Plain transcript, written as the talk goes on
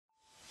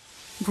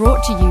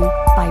Brought to you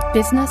by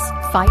Business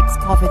Fights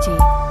Poverty.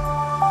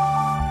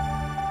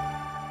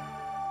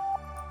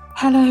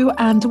 Hello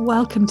and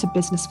welcome to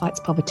Business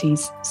Fights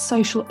Poverty's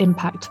Social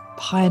Impact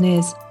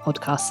Pioneers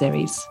podcast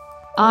series.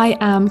 I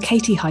am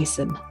Katie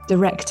Hyson,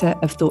 Director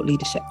of Thought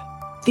Leadership.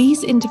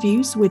 These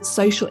interviews with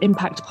social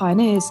impact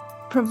pioneers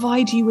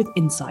provide you with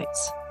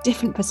insights,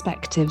 different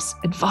perspectives,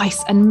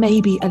 advice, and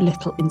maybe a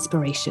little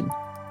inspiration,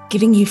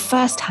 giving you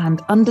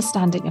first-hand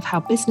understanding of how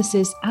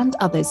businesses and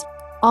others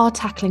are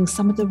tackling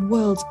some of the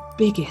world's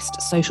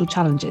biggest social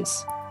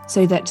challenges,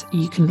 so that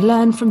you can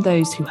learn from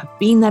those who have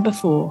been there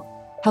before,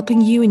 helping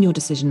you in your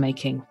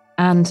decision-making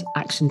and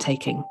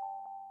action-taking.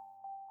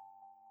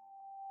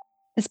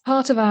 As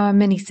part of our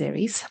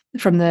mini-series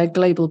from the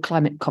Global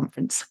Climate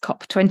Conference,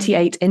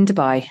 COP28 in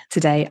Dubai,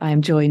 today I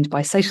am joined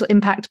by social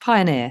impact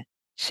pioneer,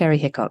 Sheri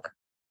Hickok.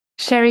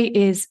 Sheri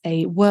is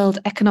a World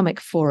Economic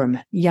Forum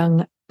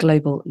Young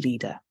Global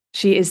Leader.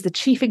 She is the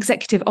Chief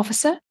Executive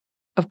Officer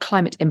of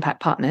Climate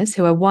Impact Partners,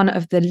 who are one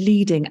of the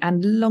leading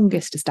and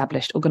longest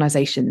established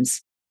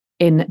organisations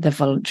in the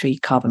voluntary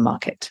carbon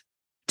market.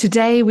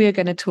 Today, we are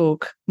going to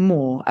talk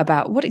more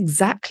about what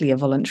exactly a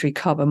voluntary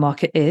carbon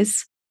market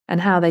is and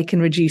how they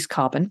can reduce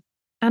carbon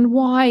and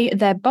why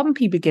their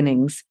bumpy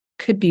beginnings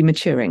could be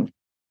maturing.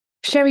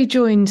 Sheri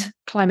joined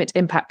Climate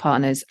Impact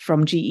Partners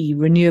from GE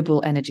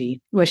Renewable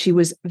Energy, where she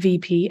was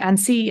VP and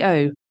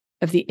CEO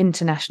of the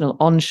international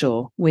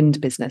onshore wind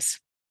business.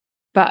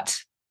 But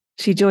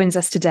she joins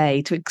us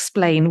today to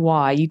explain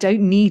why you don't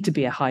need to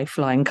be a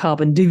high-flying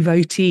carbon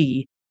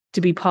devotee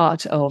to be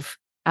part of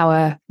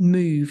our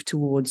move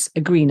towards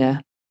a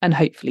greener and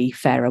hopefully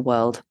fairer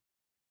world.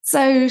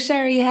 So,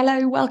 Sheri,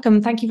 hello,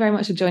 welcome. Thank you very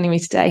much for joining me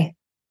today.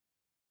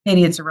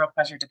 Katie, it's a real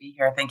pleasure to be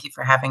here. Thank you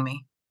for having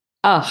me.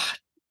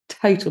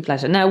 Total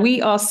pleasure. Now,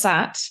 we are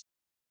sat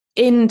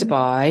in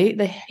Dubai.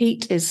 The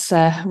heat is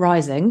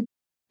rising.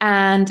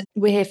 And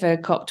we're here for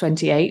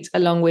COP28,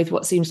 along with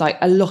what seems like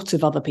a lot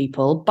of other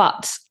people,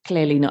 but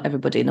clearly not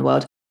everybody in the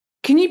world.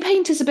 Can you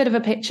paint us a bit of a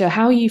picture?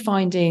 How are you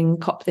finding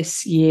COP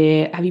this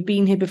year? Have you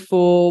been here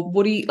before?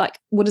 What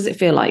does it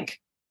feel like?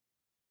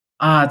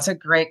 It's a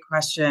great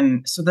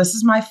question. So this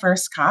is my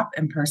first COP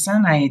in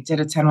person. I did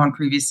attend one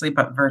previously,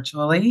 but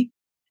virtually.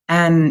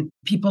 And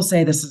people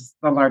say this is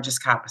the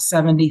largest COP,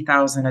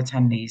 70,000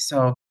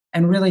 attendees.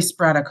 And really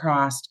spread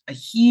across a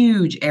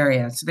huge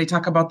area. So they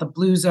talk about the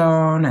blue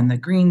zone and the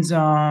green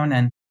zone.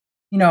 And,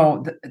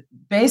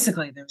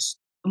 basically there's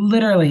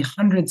literally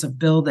hundreds of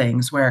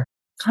buildings where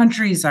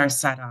countries are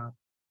set up,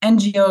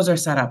 NGOs are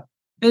set up,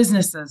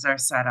 businesses are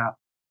set up,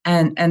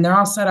 and they're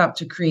all set up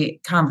to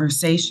create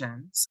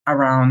conversations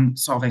around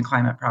solving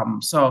climate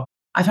problems. So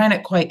I find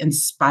it quite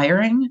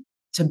inspiring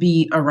to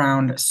be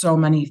around so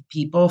many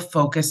people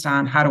focused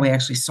on how do we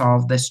actually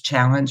solve this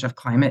challenge of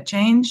climate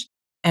change,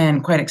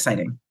 and quite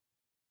exciting.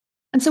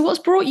 And so what's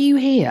brought you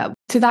here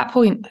to that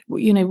point?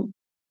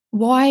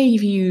 Why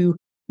have you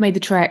made the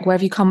trek? Where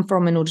have you come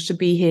from in order to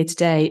be here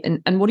today?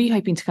 And what are you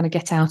hoping to kind of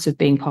get out of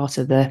being part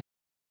of the,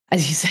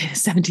 as you say,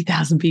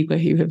 70,000 people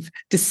who have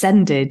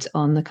descended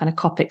on the kind of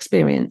COP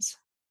experience?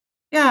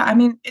 Yeah,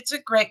 it's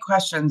a great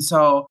question.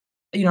 So,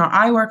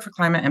 I work for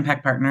Climate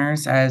Impact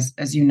Partners,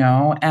 as you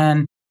know,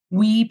 and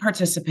we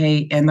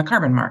participate in the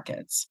carbon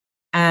markets.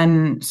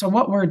 And so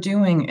what we're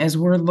doing is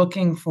we're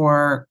looking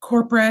for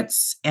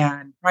corporates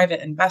and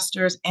private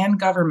investors and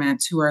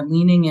governments who are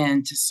leaning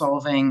into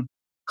solving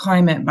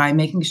climate by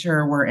making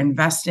sure we're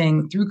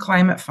investing through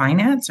climate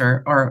finance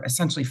or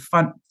essentially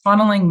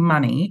funneling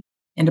money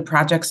into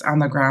projects on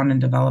the ground in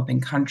developing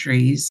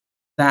countries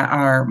that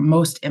are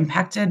most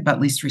impacted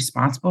but least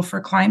responsible for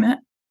climate.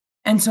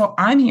 And so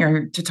I'm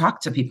here to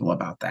talk to people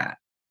about that.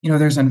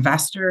 There's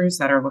investors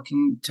that are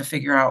looking to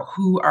figure out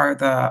who are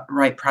the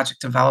right project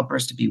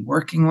developers to be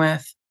working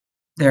with.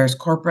 There's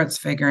corporates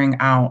figuring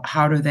out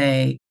how do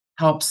they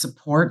help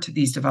support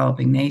these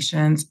developing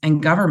nations,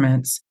 and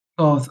governments,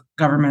 both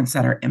governments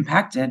that are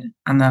impacted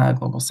on the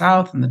global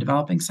south and the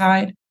developing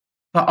side,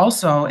 but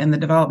also in the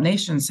developed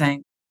nations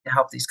saying to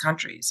help these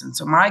countries. And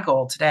so my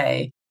goal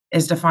today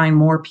is to find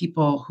more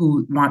people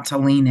who want to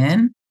lean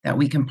in that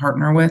we can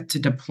partner with to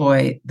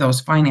deploy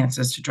those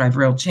finances to drive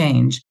real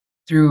change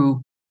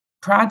through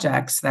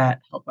projects that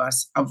help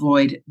us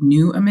avoid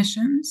new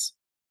emissions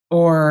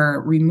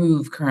or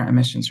remove current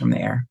emissions from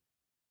the air.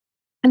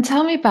 And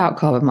tell me about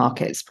carbon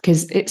markets,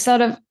 because it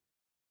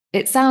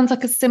sounds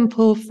like a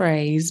simple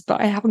phrase, but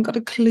I haven't got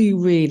a clue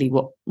really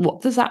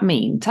what does that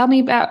mean? Tell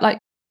me about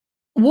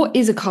what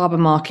is a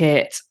carbon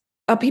market?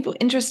 Are people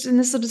interested in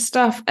this sort of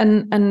stuff,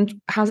 and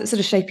how's it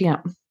sort of shaping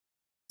up?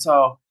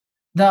 So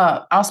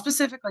I'll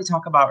specifically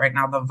talk about right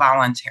now the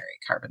voluntary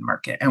carbon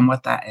market and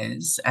what that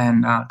is.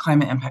 And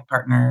Climate Impact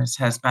Partners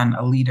has been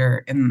a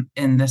leader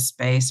in this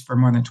space for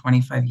more than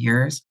 25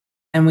 years.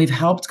 And we've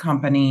helped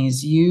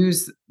companies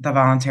use the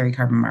voluntary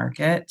carbon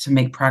market to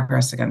make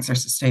progress against their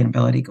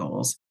sustainability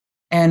goals.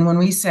 And when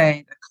we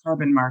say the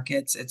carbon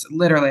markets, it's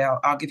literally,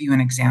 I'll give you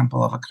an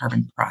example of a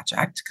carbon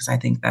project, because I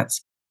think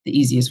that's the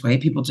easiest way.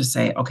 People just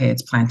say, okay,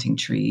 it's planting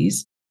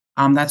trees.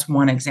 That's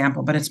one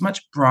example, but it's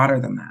much broader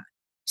than that.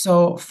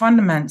 So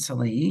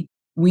fundamentally,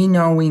 we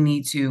know we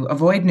need to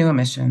avoid new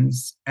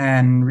emissions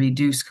and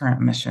reduce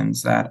current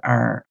emissions that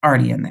are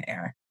already in the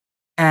air.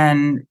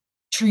 And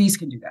trees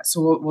can do that.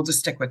 So we'll just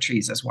stick with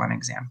trees as one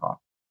example.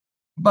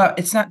 But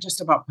it's not just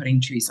about putting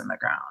trees in the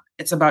ground.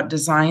 It's about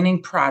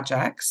designing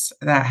projects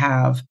that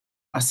have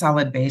a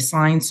solid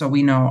baseline so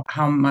we know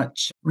how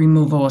much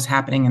removal is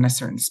happening in a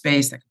certain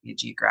space. That could be a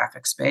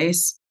geographic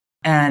space,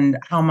 and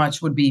how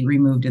much would be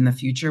removed in the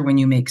future when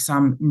you make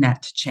some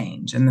net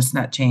change. And this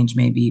net change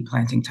may be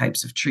planting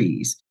types of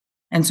trees.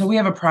 And so we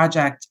have a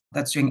project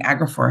that's doing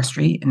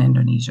agroforestry in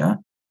Indonesia.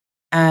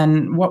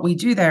 And what we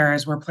do there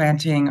is we're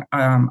planting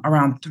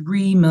around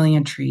 3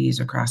 million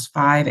trees across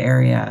 5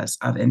 areas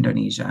of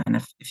Indonesia. And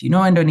if you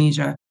know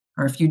Indonesia,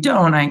 or if you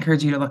don't, I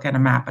encourage you to look at a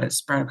map, but it's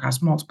spread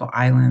across multiple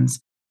islands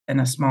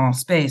in a small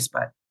space,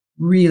 but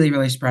really,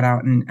 really spread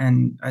out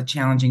in a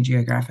challenging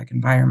geographic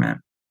environment.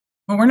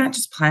 But we're not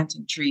just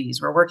planting trees.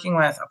 We're working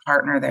with a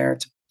partner there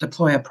to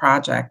deploy a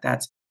project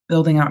that's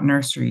building out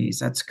nurseries,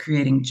 that's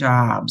creating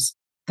jobs,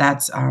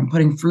 that's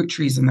putting fruit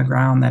trees in the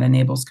ground that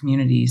enables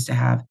communities to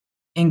have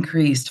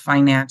increased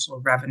financial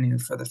revenue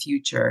for the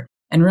future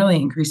and really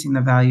increasing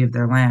the value of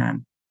their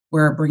land.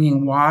 We're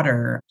bringing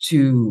water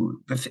to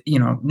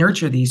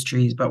nurture these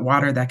trees, but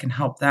water that can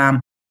help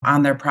them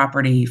on their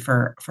property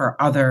for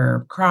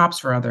other crops,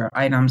 for other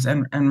items,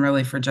 and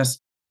really for just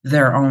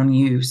their own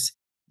use.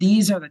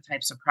 These are the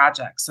types of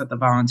projects that the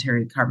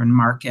voluntary carbon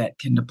market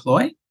can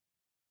deploy.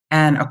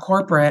 And a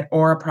corporate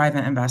or a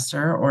private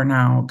investor, or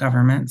now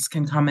governments,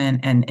 can come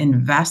in and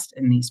invest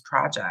in these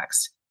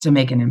projects to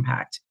make an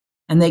impact.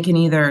 And they can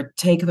either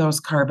take those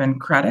carbon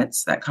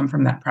credits that come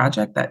from that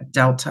project, that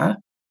delta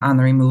on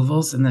the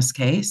removals in this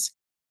case,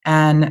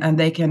 and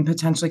they can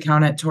potentially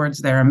count it towards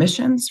their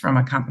emissions from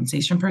a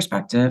compensation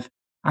perspective,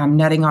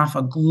 netting off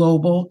a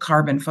global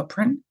carbon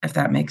footprint, if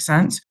that makes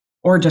sense,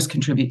 or just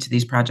contribute to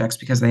these projects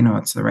because they know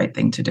it's the right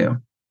thing to do.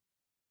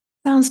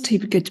 Sounds too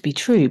good to be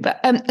true.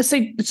 But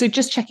so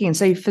just checking in.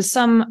 So for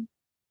some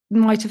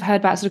might have heard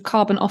about sort of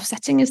carbon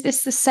offsetting. Is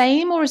this the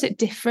same or is it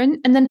different?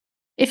 And then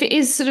if it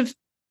is sort of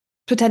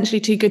potentially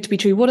too good to be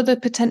true, what are the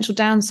potential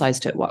downsides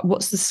to it?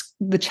 What's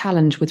the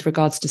challenge with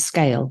regards to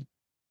scale?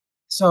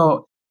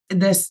 So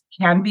this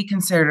can be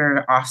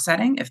considered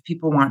offsetting if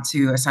people want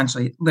to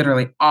essentially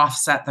literally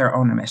offset their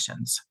own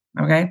emissions.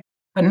 Okay.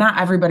 But not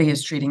everybody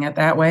is treating it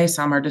that way.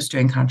 Some are just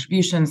doing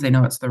contributions. They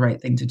know it's the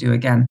right thing to do,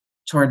 again,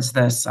 towards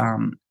this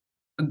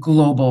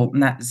global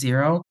net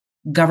zero.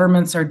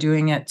 Governments are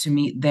doing it to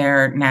meet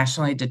their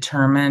nationally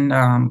determined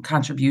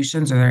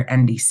contributions, or their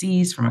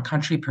NDCs from a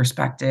country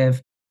perspective,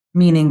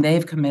 meaning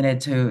they've committed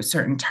to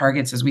certain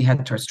targets as we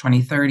head towards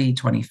 2030,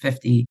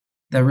 2050,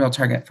 the real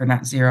target for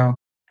net zero,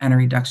 and a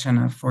reduction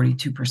of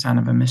 42%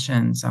 of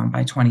emissions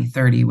by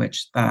 2030,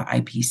 which the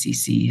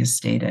IPCC has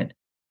stated.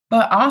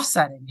 But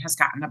offsetting has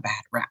gotten a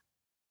bad rep.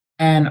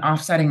 And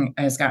offsetting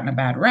has gotten a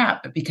bad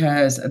rep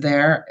because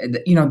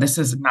this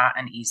is not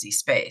an easy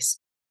space.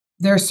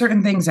 There are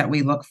certain things that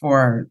we look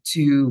for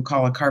to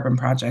call a carbon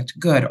project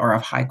good or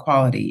of high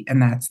quality,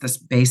 and that's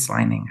this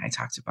baselining I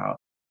talked about.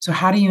 So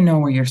how do you know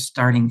where you're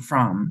starting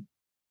from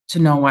to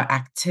know what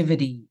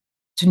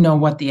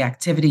the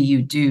activity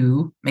you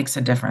do makes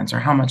a difference, or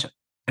how much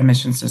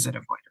emissions does it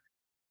avoid?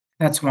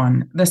 That's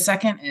one. The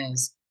second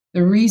is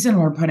the reason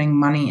we're putting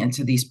money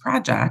into these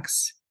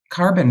projects,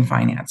 carbon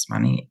finance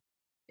money,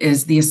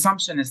 is the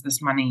assumption is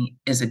this money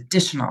is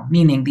additional,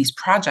 meaning these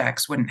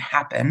projects wouldn't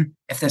happen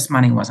if this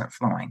money wasn't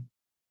flowing.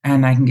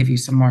 And I can give you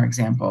some more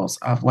examples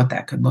of what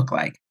that could look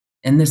like.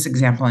 In this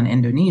example in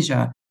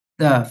Indonesia,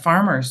 the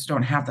farmers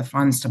don't have the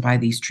funds to buy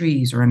these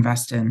trees or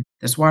invest in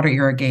this water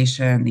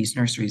irrigation, these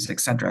nurseries, et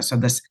cetera. So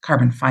this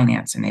carbon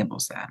finance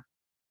enables that.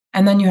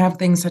 And then you have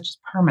things such as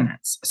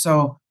permanence.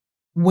 So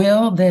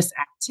will this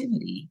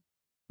activity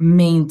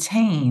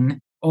maintain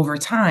over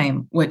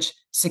time, which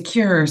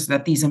secures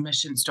that these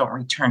emissions don't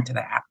return to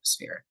the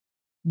atmosphere?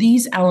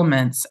 These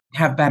elements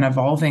have been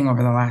evolving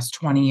over the last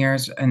 20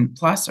 years and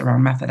plus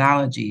around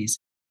methodologies.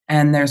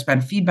 And there's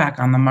been feedback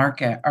on the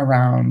market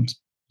around,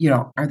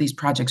 are these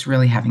projects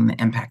really having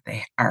the impact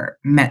they are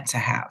meant to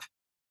have?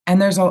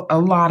 And there's a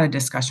lot of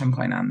discussion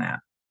point on that.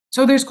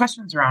 So there's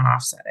questions around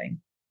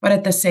offsetting. But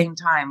at the same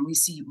time, we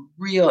see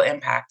real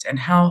impact in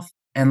health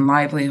and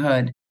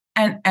livelihood,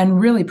 and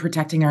really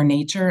protecting our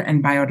nature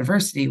and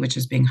biodiversity, which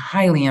is being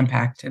highly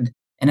impacted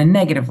in a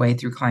negative way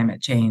through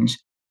climate change,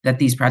 that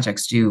these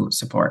projects do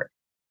support.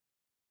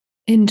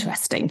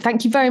 Interesting.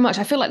 Thank you very much.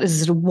 I feel like this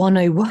is sort of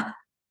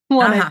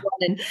 101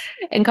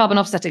 in carbon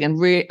offsetting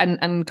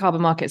and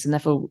carbon markets, and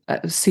therefore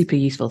super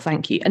useful.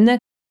 Thank you. And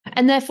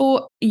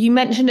therefore, you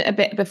mentioned it a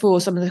bit before,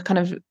 some of the kind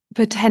of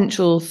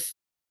potential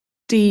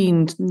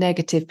deemed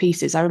negative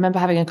pieces. I remember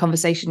having a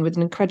conversation with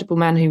an incredible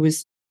man who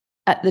was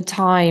at the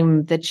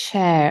time the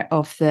chair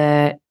of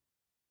the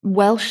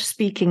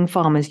Welsh-speaking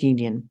Farmers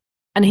Union.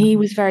 And he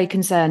was very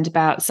concerned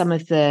about some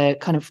of the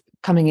kind of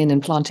coming in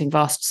and planting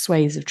vast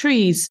swathes of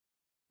trees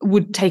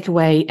would take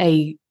away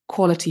a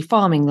quality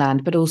farming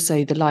land, but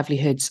also the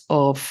livelihoods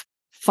of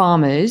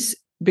farmers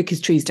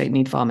because trees don't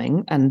need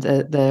farming and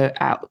the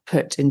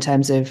output in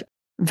terms of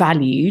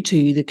value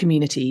to the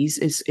communities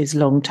is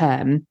long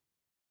term.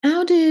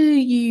 How do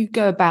you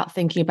go about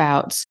thinking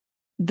about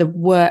the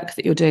work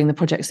that you're doing, the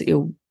projects that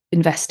you're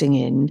investing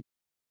in,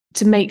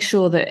 to make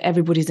sure that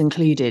everybody's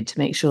included, to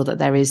make sure that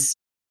there is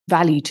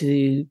value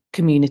to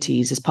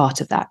communities as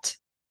part of that?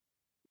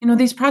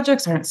 These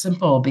projects aren't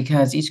simple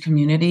because each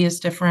community is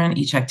different.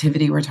 Each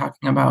activity we're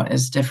talking about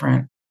is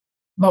different.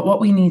 But what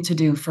we need to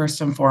do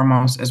first and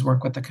foremost is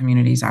work with the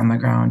communities on the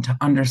ground to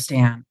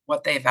understand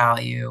what they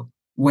value,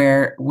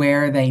 where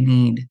they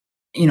need,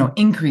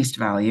 increased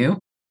value,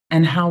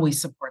 and how we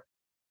support them.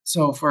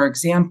 So, for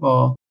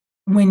example,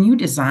 when you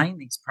design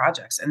these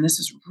projects, and this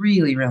is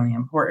really, really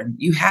important,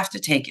 you have to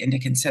take into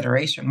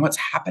consideration what's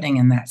happening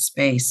in that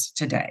space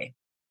today.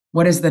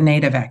 What is the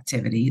native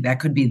activity? That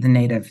could be the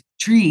native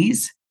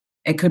trees,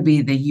 it could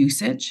be the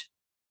usage,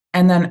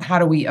 and then how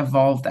do we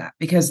evolve that?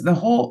 Because the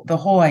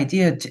whole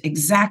idea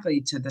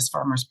exactly to this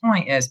farmer's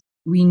point is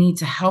we need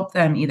to help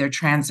them either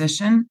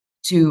transition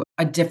to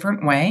a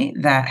different way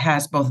that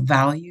has both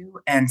value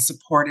and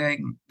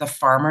supporting the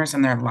farmers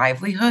and their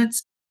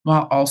livelihoods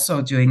while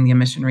also doing the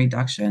emission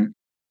reduction.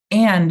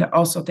 And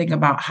also think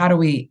about how do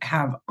we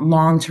have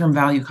long-term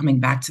value coming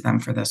back to them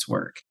for this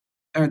work?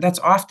 Or that's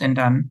often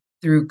done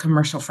through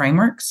commercial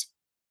frameworks,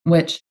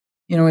 which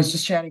I was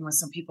just chatting with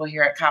some people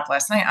here at COP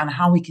last night on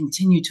how we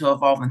continue to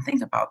evolve and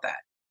think about that.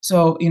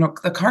 So,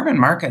 the carbon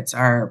markets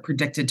are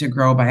predicted to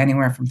grow by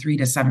anywhere from 3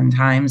 to 7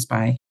 times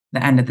by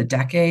the end of the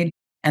decade.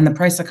 And the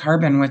price of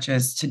carbon, which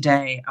is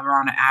today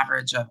around an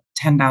average of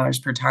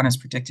 $10 per ton, is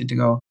predicted to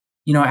go,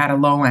 at a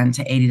low end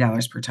to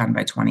 $80 per ton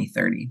by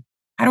 2030.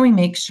 How do we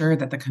make sure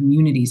that the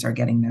communities are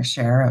getting their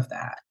share of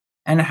that?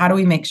 And how do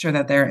we make sure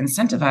that they're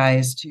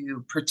incentivized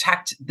to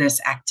protect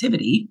this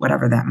activity,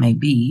 whatever that may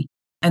be,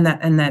 and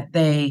that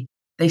they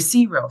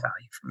see real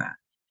value from that?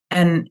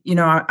 And,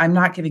 I'm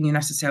not giving you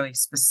necessarily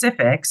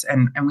specifics,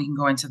 and we can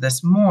go into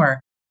this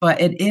more, but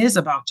it is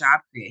about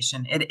job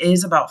creation. It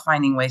is about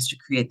finding ways to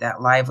create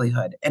that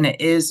livelihood. And it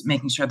is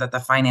making sure that the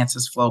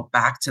finances flow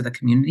back to the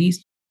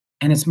communities.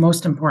 And it's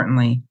most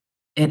importantly,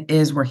 it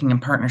is working in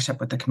partnership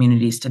with the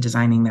communities to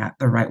designing that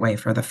the right way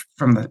from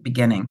the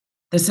beginning.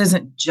 This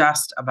isn't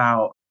just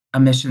about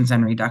emissions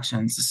and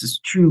reductions. This is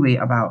truly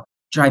about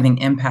driving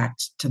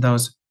impact to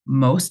those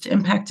most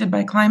impacted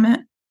by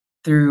climate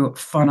through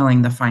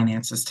funneling the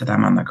finances to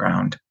them on the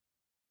ground.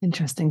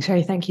 Interesting.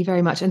 Sheri, thank you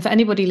very much. And for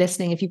anybody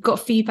listening, if you've got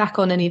feedback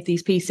on any of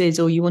these pieces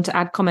or you want to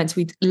add comments,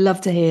 we'd love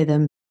to hear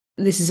them.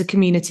 This is a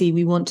community.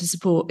 We want to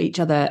support each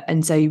other.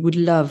 And so would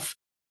love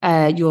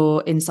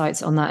your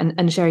insights on that.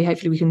 And Sheri,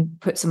 hopefully we can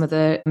put some of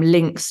the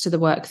links to the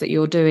work that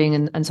you're doing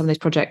and some of those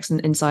projects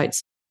and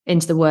insights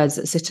into the words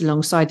that sit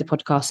alongside the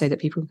podcast so that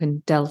people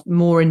can delve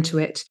more into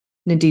it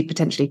and indeed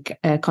potentially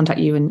contact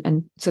you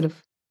and sort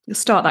of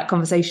start that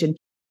conversation.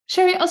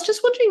 Sheri, I was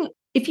just wondering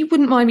if you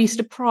wouldn't mind me sort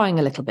of prying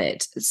a little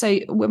bit. So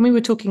when we were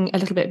talking a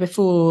little bit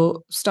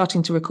before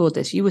starting to record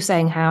this, you were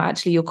saying how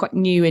actually you're quite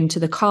new into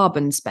the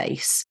carbon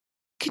space.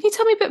 Can you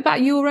tell me a bit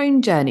about your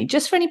own journey,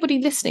 just for anybody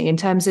listening, in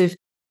terms of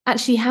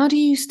actually how do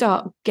you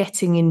start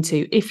getting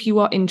into, if you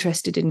are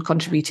interested in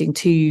contributing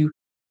to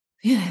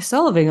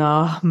solving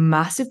our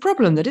massive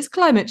problem that is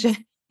climate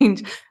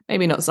change,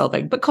 maybe not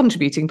solving, but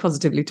contributing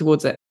positively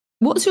towards it.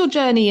 What's your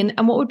journey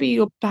and what would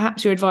be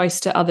perhaps your advice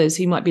to others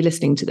who might be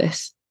listening to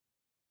this?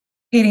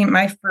 Katie,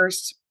 my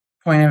first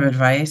point of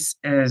advice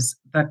is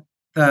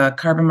the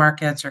carbon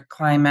markets or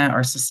climate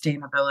or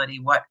sustainability,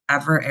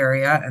 whatever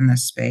area in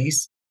this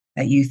space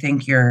that you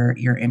think you're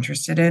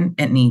interested in,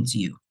 it needs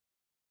you.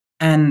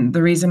 And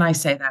the reason I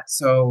say that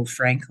so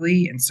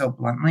frankly and so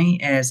bluntly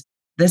is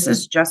this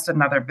is just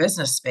another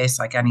business space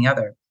like any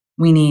other.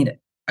 We need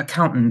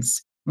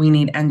accountants, we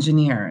need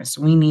engineers,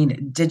 we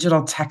need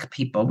digital tech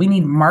people, we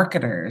need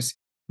marketers,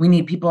 we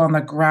need people on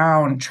the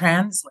ground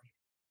translate,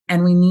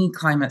 and we need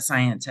climate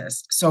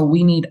scientists. So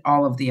we need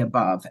all of the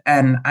above.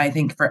 And I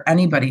think for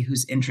anybody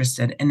who's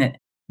interested in it,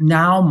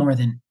 now more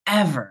than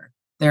ever,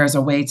 there is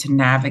a way to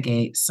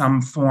navigate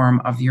some form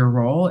of your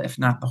role, if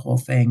not the whole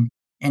thing,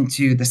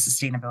 into the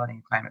sustainability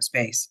and climate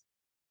space.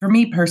 For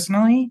me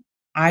personally,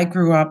 I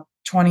grew up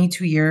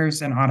 22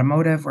 years in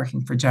automotive,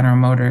 working for General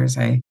Motors.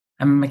 I'm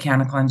a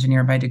mechanical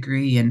engineer by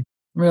degree and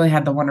really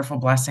had the wonderful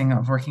blessing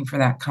of working for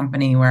that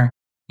company where,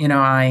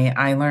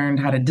 I learned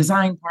how to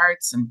design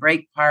parts and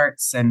break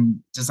parts and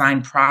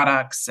design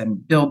products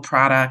and build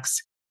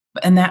products.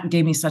 And that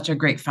gave me such a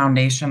great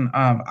foundation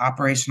of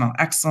operational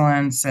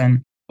excellence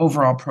and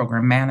overall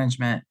program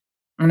management.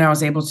 And I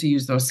was able to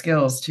use those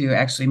skills to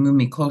actually move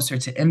me closer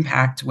to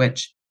impact,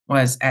 which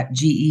was at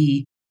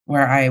GE,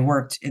 where I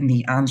worked in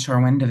the onshore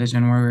wind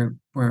division, where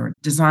we're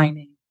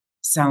designing,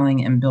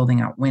 selling, and building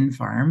out wind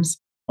farms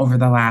over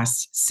the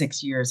last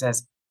 6 years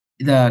as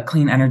the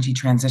clean energy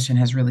transition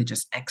has really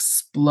just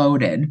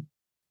exploded.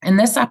 And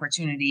this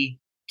opportunity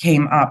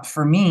came up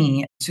for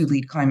me to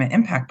lead Climate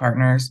Impact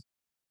Partners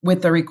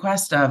with the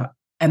request of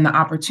and the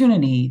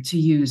opportunity to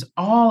use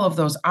all of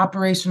those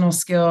operational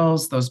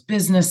skills, those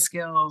business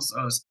skills,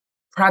 those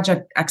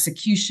project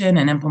execution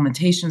and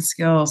implementation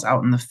skills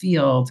out in the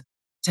field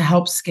to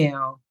help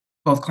scale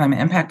both climate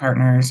impact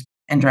partners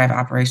and drive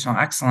operational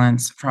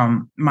excellence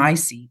from my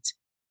seat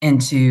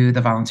into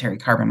the voluntary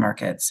carbon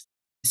markets.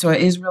 So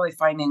it is really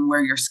finding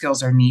where your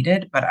skills are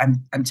needed, but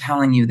I'm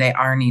telling you, they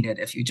are needed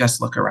if you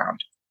just look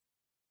around.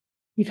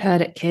 You've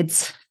heard it,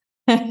 kids.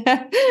 We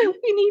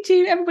need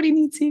you. Everybody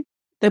needs you.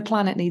 The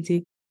planet needs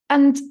you.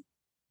 And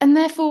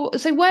therefore,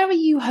 so where are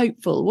you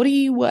hopeful? What are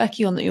you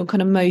working on that you're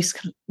kind of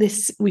most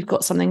this? We've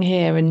got something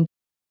here,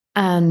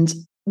 and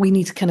we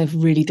need to kind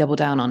of really double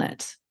down on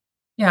it.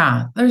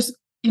 Yeah, there's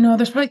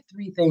probably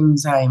three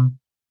things I'm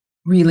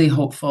really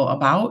hopeful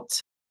about.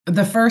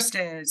 The first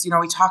is,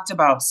 we talked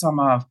about some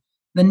of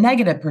the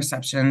negative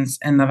perceptions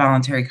in the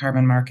voluntary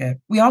carbon market.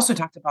 We also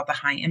talked about the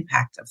high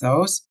impact of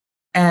those.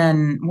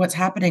 And what's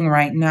happening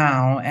right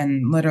now,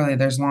 and literally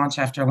there's launch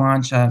after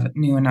launch of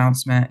new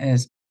announcement,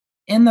 is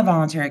in the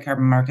voluntary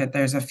carbon market,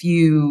 there's a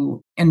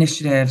few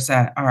initiatives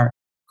that are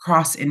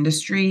cross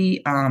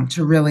industry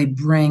to really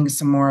bring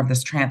some more of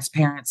this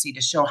transparency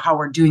to show how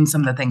we're doing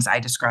some of the things I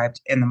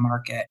described in the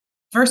market.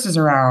 First is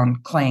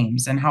around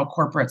claims and how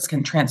corporates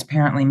can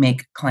transparently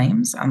make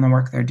claims on the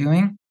work they're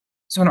doing.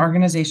 So, an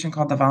organization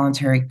called the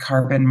Voluntary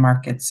Carbon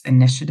Markets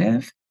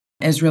Initiative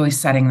is really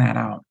setting that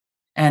out.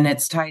 And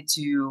it's tied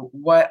to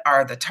what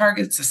are the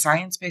targets, the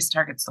science based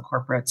targets the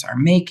corporates are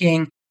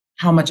making,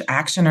 how much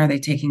action are they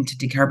taking to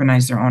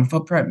decarbonize their own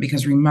footprint?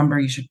 Because remember,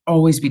 you should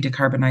always be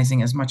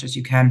decarbonizing as much as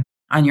you can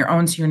on your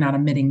own so you're not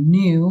emitting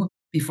new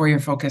before you're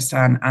focused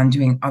on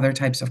doing other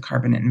types of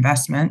carbon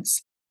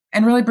investments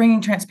and really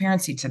bringing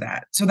transparency to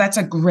that. So that's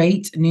a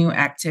great new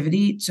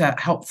activity to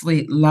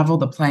helpfully level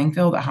the playing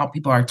field of how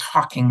people are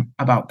talking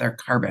about their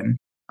carbon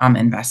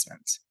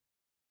investments.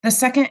 The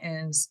second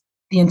is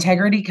the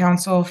Integrity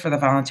Council for the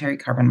Voluntary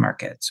Carbon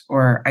Markets,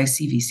 or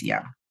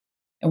ICVCM.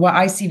 And what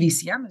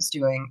ICVCM is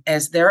doing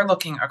is they're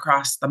looking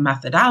across the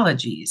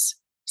methodologies.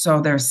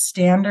 So there's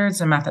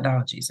standards and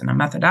methodologies, and a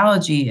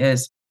methodology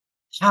is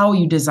how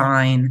you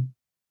design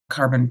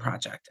carbon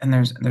project. And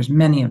there's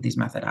many of these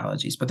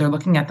methodologies, but they're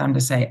looking at them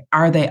to say,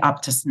 are they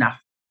up to snuff?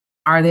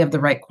 Are they of the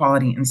right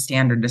quality and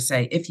standard to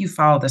say, if you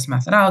follow this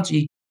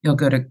methodology, you'll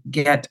go to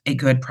get a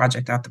good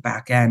project out the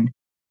back end.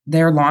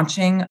 They're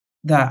launching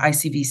the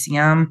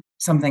ICVCM,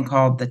 something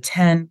called the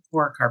 10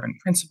 core carbon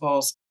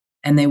principles,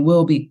 and they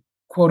will be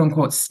quote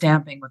unquote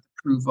stamping with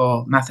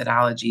approval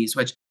methodologies,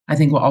 which I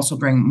think will also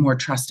bring more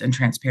trust and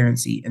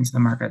transparency into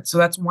the market. So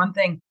that's one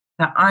thing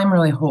that I'm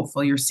really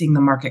hopeful you're seeing the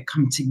market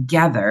come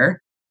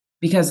together,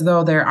 because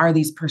though there are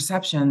these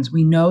perceptions,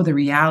 we know the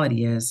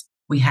reality is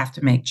we have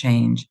to make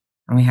change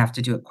and we have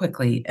to do it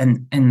quickly.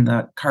 And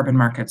the carbon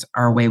markets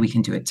are a way we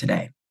can do it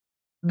today.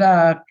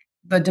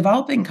 The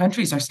developing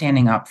countries are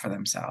standing up for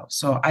themselves.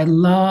 So I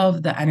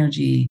love the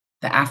energy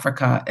that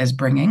Africa is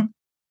bringing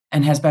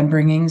and has been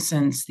bringing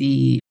since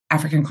the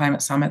African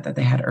Climate Summit that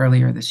they had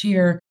earlier this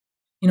year.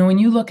 When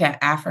you look at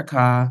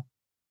Africa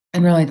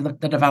and really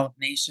the developed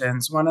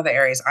nations, one of the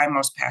areas I'm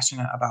most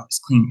passionate about is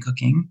clean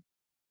cooking.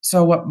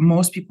 So what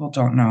most people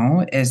don't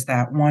know is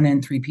that 1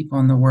 in 3 people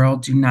in the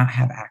world do not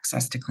have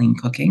access to clean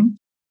cooking.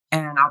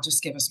 And I'll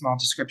just give a small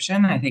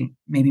description. I think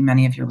maybe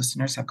many of your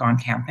listeners have gone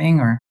camping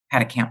or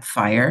had a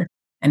campfire.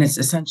 And it's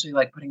essentially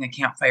like putting a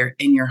campfire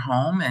in your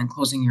home and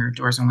closing your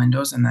doors and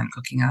windows and then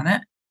cooking on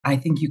it. I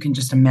think you can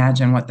just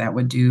imagine what that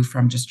would do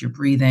from just your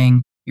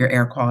breathing, your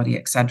air quality,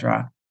 et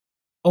cetera.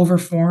 Over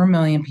 4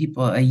 million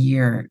people a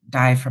year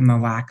die from the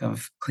lack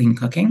of clean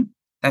cooking.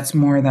 That's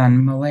more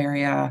than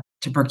malaria,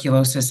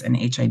 tuberculosis, and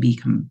HIV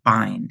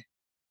combined.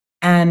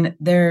 And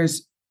there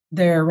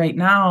right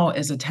now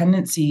is a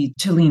tendency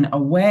to lean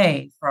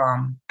away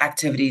from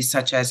activities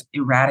such as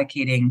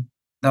eradicating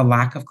the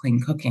lack of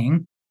clean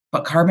cooking.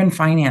 But carbon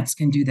finance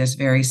can do this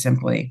very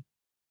simply.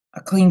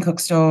 A clean cook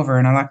stove or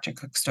an electric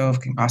cook stove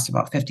can cost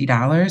about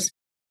 $50.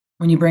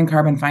 When you bring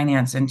carbon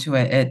finance into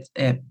it,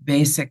 it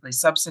basically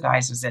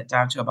subsidizes it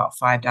down to about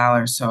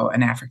 $5 so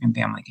an African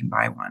family can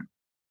buy one.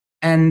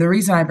 And the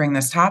reason I bring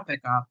this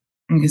topic up,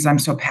 because I'm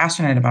so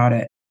passionate about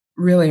it,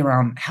 really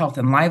around health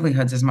and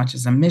livelihoods as much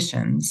as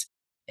emissions,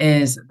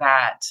 is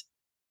that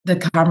the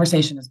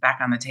conversation is back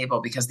on the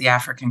table because the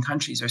African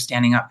countries are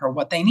standing up for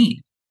what they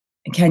need.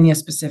 And Kenya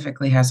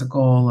specifically has a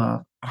goal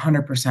of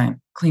 100%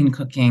 clean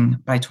cooking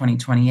by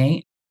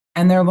 2028.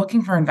 And they're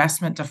looking for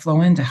investment to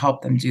flow in to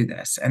help them do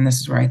this. And this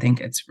is where I think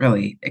it's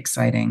really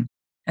exciting.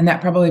 And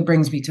that probably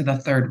brings me to the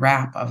third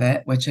wrap of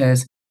it, which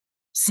is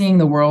seeing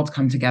the world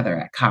come together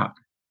at COP.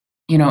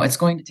 It's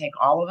going to take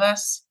all of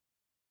us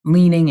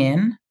leaning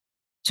in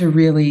to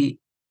really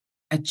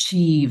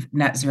achieve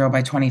net zero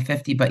by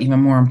 2050, but even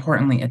more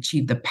importantly,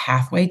 achieve the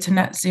pathway to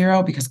net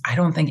zero, because I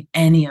don't think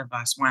any of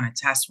us want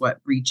to test what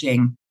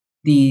reaching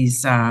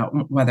these,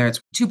 whether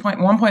it's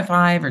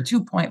 1.5 or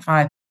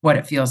 2.5, what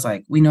it feels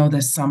like. We know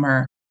this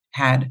summer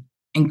had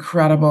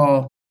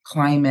incredible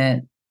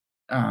climate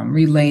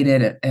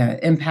related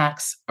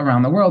impacts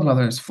around the world,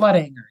 whether it's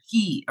flooding or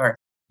heat or,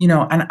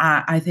 and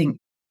I think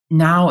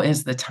now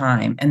is the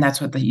time. And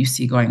that's what you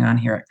see going on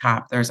here at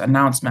COP. There's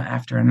announcement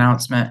after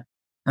announcement.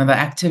 Now, the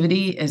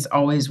activity is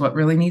always what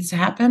really needs to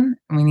happen,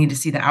 and we need to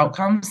see the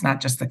outcomes, not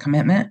just the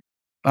commitment.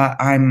 But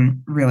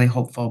I'm really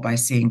hopeful by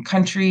seeing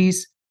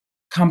countries,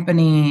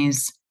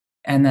 companies,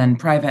 and then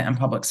private and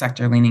public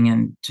sector leaning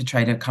in to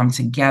try to come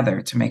together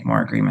to make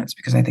more agreements,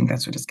 because I think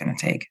that's what it's going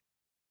to take.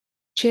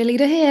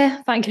 Cheerleader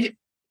here. Thank you.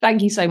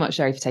 Thank you so much,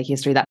 Sheri, for taking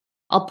us through that.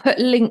 I'll put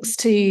links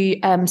to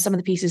some of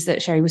the pieces that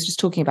Sheri was just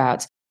talking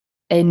about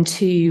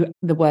into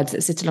the words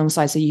that sit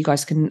alongside, so you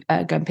guys can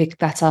go and pick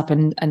that up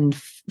and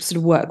sort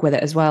of work with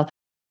it as well.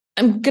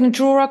 I'm going to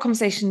draw our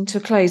conversation to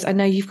a close. I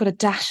know you've got to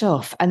dash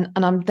off, and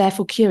I'm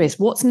therefore curious,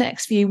 what's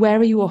next for you? Where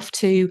are you off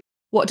to?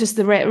 What does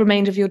the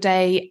remainder of your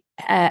day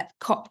at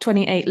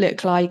COP28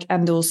 look like?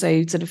 And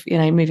also sort of,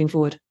 moving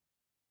forward.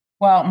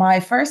 Well,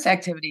 my first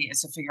activity is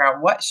to figure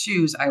out what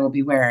shoes I will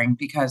be wearing,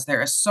 because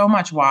there is so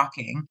much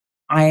walking.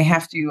 I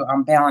have to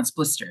balance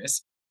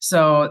blisters.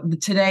 So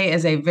today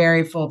is a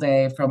very full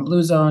day, from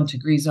blue zone to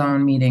green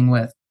zone, meeting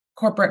with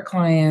corporate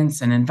clients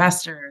and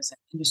investors and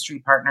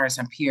industry partners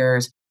and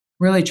peers,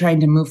 really trying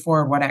to move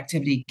forward. What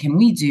activity can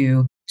we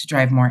do to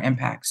drive more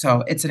impact?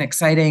 So it's an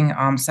exciting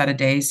set of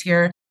days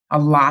here. A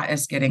lot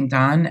is getting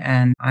done,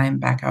 and I'm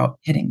back out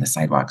hitting the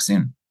sidewalk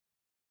soon.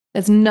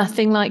 There's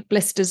nothing like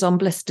blisters on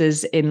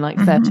blisters in like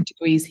 30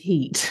 degrees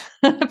heat.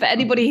 For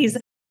anybody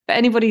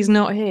who's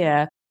not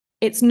here,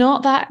 it's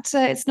not that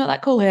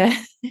cool here.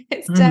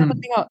 It's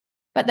definitely not.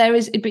 But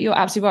but you're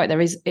absolutely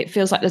right. It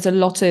feels like there's a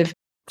lot of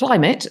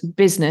climate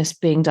business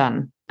being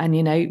done. And,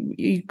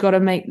 you've got to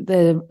make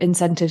the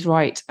incentives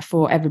right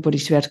for everybody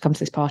to be able to come to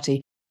this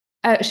party.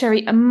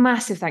 Sheri, a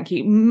massive thank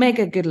you.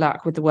 Mega good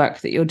luck with the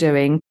work that you're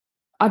doing.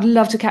 I'd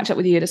love to catch up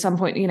with you at some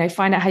point,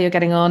 find out how you're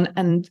getting on,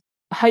 and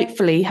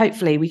hopefully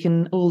we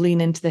can all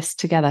lean into this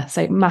together.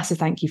 So massive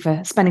thank you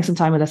for spending some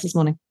time with us this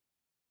morning.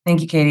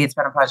 Thank you, Katie. It's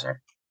been a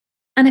pleasure.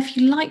 And if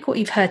you like what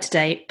you've heard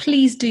today,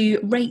 please do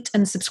rate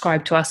and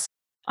subscribe to us.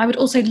 I would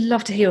also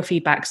love to hear your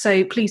feedback,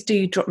 so please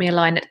do drop me a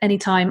line at any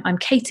time. I'm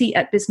Katie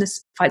at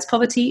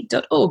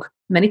businessfightspoverty.org.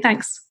 Many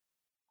thanks.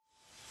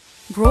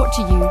 Brought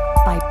to you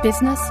by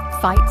Business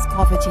Fights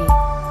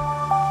Poverty.